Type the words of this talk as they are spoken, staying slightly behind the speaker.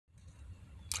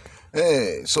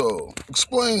Hey, so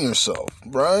explain yourself,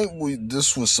 right?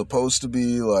 This was supposed to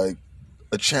be like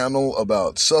a channel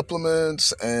about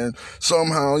supplements, and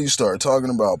somehow you start talking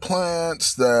about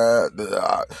plants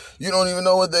that you don't even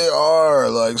know what they are.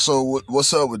 Like, so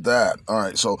what's up with that? All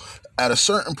right, so at a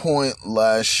certain point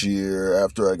last year,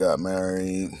 after I got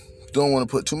married, don't want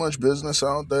to put too much business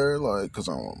out there, like, because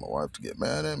I don't want my wife to get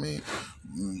mad at me.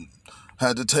 Mm,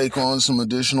 Had to take on some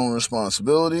additional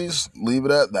responsibilities. Leave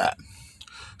it at that.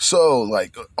 So,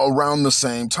 like, around the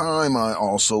same time, I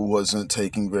also wasn't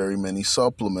taking very many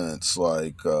supplements.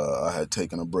 Like, I had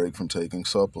taken a break from taking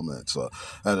supplements.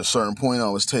 At a certain point, I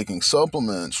was taking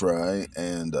supplements, right?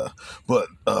 But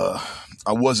I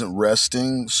wasn't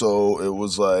resting. So it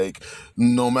was like,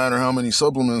 no matter how many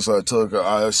supplements I took,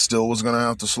 I still was going to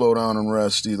have to slow down and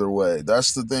rest either way.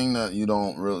 That's the thing that you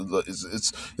don't really,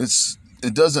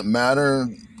 it doesn't matter.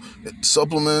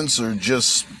 Supplements are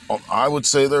just, I would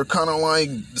say they're kind of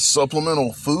like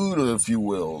supplemental food, if you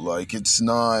will. Like, it's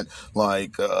not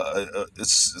like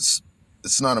it's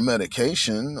not a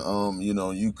medication.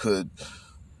 You could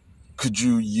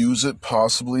you use it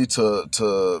possibly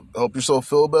to help yourself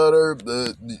feel better?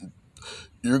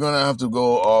 You're gonna have to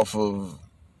go off of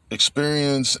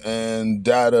experience and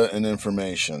data and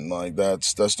information. Like,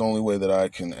 that's the only way that I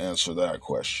can answer that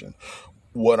question.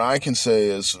 What I can say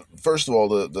is, first of all,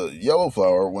 the yellow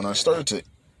flower, when I first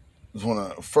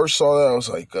saw that, I was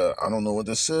like, I don't know what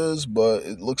this is, but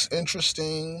it looks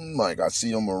interesting. Like, I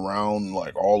see them around,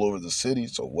 like, all over the city.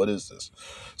 So what is this?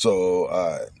 So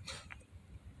I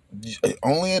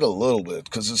only ate a little bit,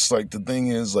 because it's like, the thing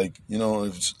is, like,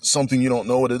 if it's something you don't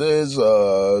know what it is,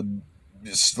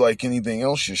 it's like anything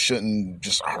else. You shouldn't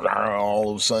just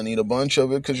all of a sudden eat a bunch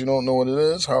of it because you don't know what it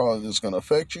is, how it's going to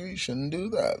affect you. You shouldn't do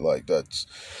that. Like, that's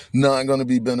not going to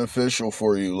be beneficial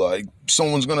for you. Like,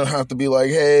 someone's going to have to be like,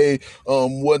 hey,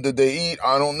 what did they eat?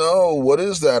 I don't know. What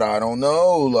is that? I don't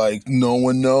know. Like, no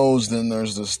one knows. Then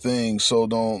there's this thing. So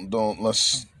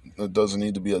let's, it doesn't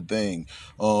need to be a thing.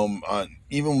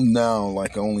 Even now,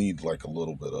 like, I only eat like a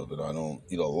little bit of it. I don't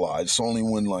eat a lot. It's only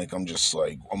when, like, I'm just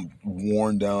like, I'm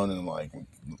worn down and like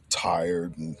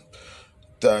tired, and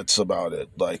that's about it.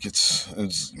 Like,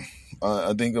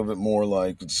 I think of it more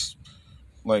like it's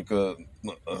like a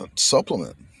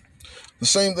supplement. The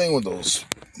same thing with those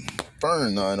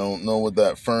fern. I don't know what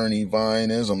that ferny vine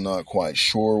is. I'm not quite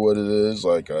sure what it is.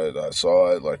 Like, I saw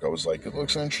it. Like, I was like, it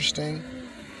looks interesting.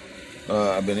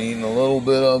 I've been eating a little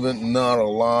bit of it, not a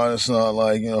lot. It's not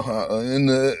like, in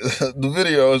the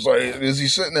video, it's like, is he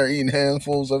sitting there eating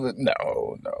handfuls of it?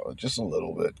 No, just a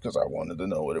little bit, because I wanted to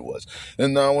know what it was.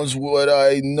 And that was what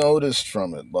I noticed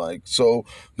from it. Like, so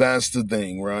that's the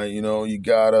thing, right? You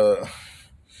gotta,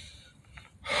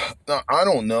 I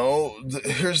don't know.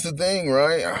 Here's the thing,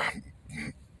 right?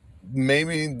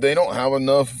 Maybe they don't have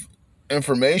enough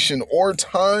information or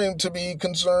time to be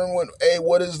concerned with, hey,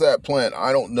 what is that plant?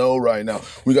 I don't know right now.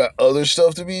 We got other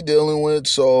stuff to be dealing with,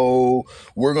 so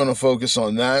we're going to focus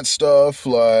on that stuff.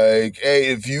 Like, hey,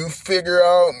 if you figure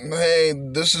out, hey,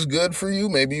 this is good for you,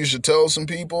 maybe you should tell some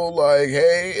people, like,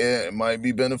 hey, it might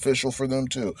be beneficial for them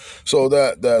too. So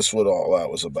that's what all that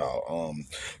was about.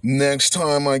 Next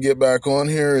time I get back on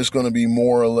here, it's going to be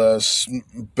more or less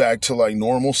back to like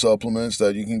normal supplements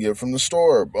that you can get from the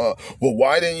store. Well,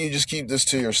 why didn't you just keep this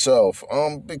to yourself?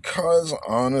 Because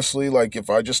honestly, like, if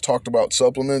I just talked about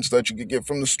supplements that you could get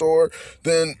from the store,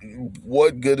 then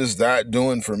what good is that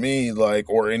doing for me, like,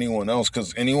 or anyone else?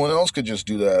 Because anyone else could just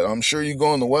do that. I'm sure you go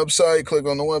on the website, click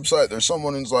on the website, there's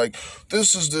someone who's like,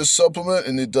 this is this supplement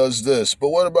and it does this. But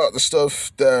what about the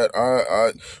stuff that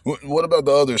what about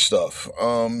the other stuff?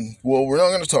 Well, we're not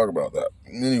going to talk about that.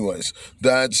 Anyways,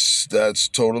 that's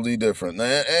totally different.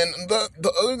 And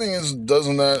the other thing is,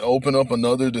 doesn't that open up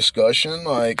another discussion?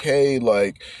 Like, hey,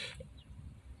 like,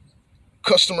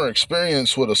 customer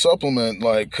experience with a supplement,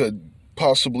 like, could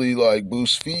possibly like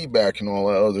boost feedback and all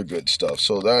that other good stuff.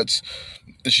 So it's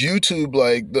YouTube.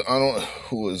 Like, I don't,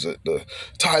 who is it, the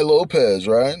Ty Lopez,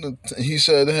 right? He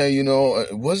said, hey,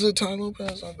 was it Ty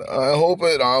Lopez? I hope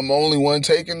I'm only one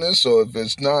taking this, so if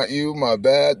it's not you, my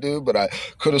bad, dude. But I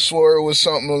could have swore it was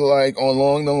something like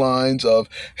along the lines of,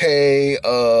 hey,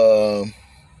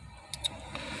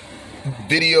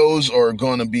 videos are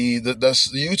gonna be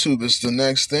that's YouTube is the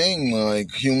next thing,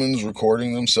 like humans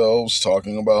recording themselves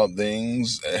talking about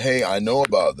things. Hey, I know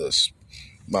about this.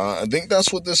 I think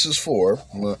that's what this is for.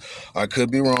 I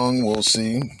could be wrong. We'll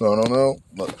see. I don't know.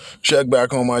 But check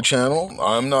back on my channel.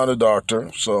 I'm not a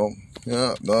doctor, so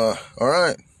yeah. All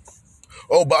right.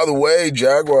 Oh, by the way,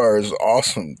 Jaguar is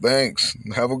awesome. Thanks.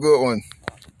 Have a good one.